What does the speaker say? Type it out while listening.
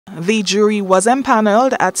The jury was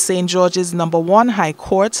empaneled at St. George's No. 1 High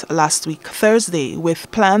Court last week Thursday,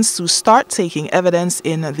 with plans to start taking evidence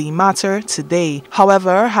in the matter today.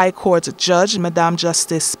 However, High Court Judge Madam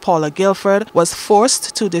Justice Paula Guilford was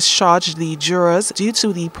forced to discharge the jurors due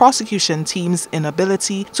to the prosecution team's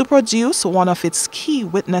inability to produce one of its key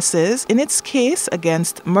witnesses in its case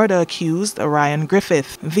against murder-accused Ryan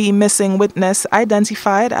Griffith. The missing witness,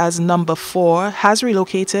 identified as No. 4, has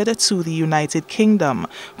relocated to the United Kingdom.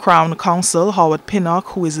 Crown Counsel Howard Pinnock,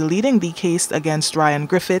 who is leading the case against Ryan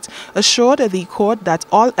Griffith, assured the court that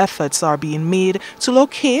all efforts are being made to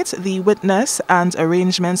locate the witness and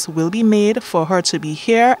arrangements will be made for her to be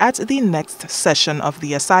here at the next session of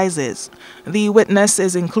the assizes. The witness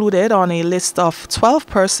is included on a list of 12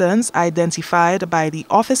 persons identified by the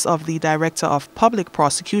Office of the Director of Public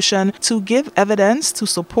Prosecution to give evidence to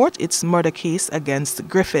support its murder case against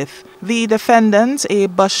Griffith. The defendant, a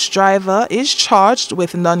bus driver, is charged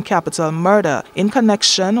with non-capital murder in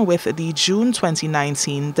connection with the June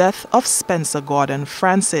 2019 death of Spencer Gordon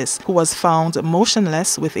Francis, who was found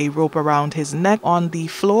motionless with a rope around his neck on the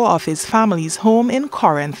floor of his family's home in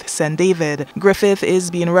Corinth, St. David. Griffith is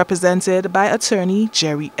being represented by attorney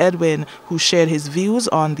Jerry Edwin, who shared his views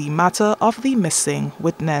on the matter of the missing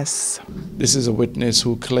witness. This is a witness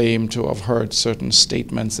who claimed to have heard certain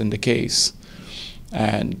statements in the case,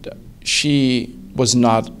 and she was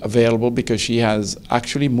not available because she has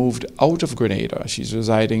actually moved out of Grenada. She's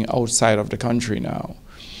residing outside of the country now.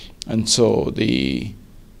 And so the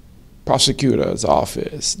prosecutor's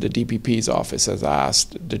office, the DPP's office, has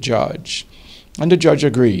asked the judge, and the judge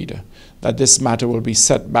agreed that this matter will be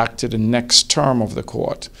set back to the next term of the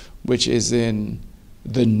court, which is in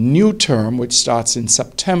the new term, which starts in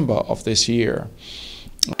September of this year.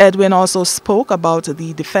 Edwin also spoke about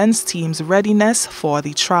the defense team's readiness for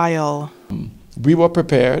the trial. We were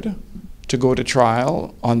prepared to go to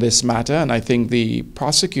trial on this matter, and I think the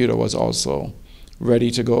prosecutor was also ready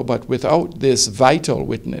to go, but without this vital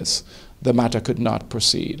witness, the matter could not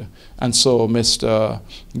proceed. And so Mr.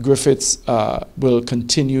 Griffiths will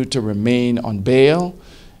continue to remain on bail,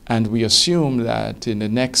 and we assume that in the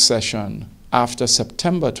next session, after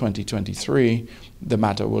September 2023, the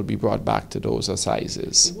matter will be brought back to those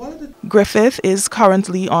assizes. Griffith is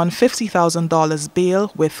currently on $50,000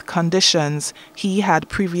 bail with conditions. He had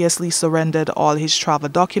previously surrendered all his travel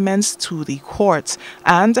documents to the court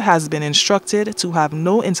and has been instructed to have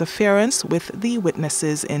no interference with the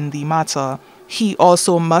witnesses in the matter. He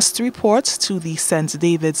also must report to the St.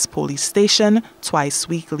 David's police station twice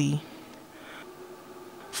weekly.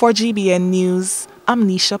 For GBN News, I'm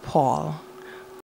Nisha Paul.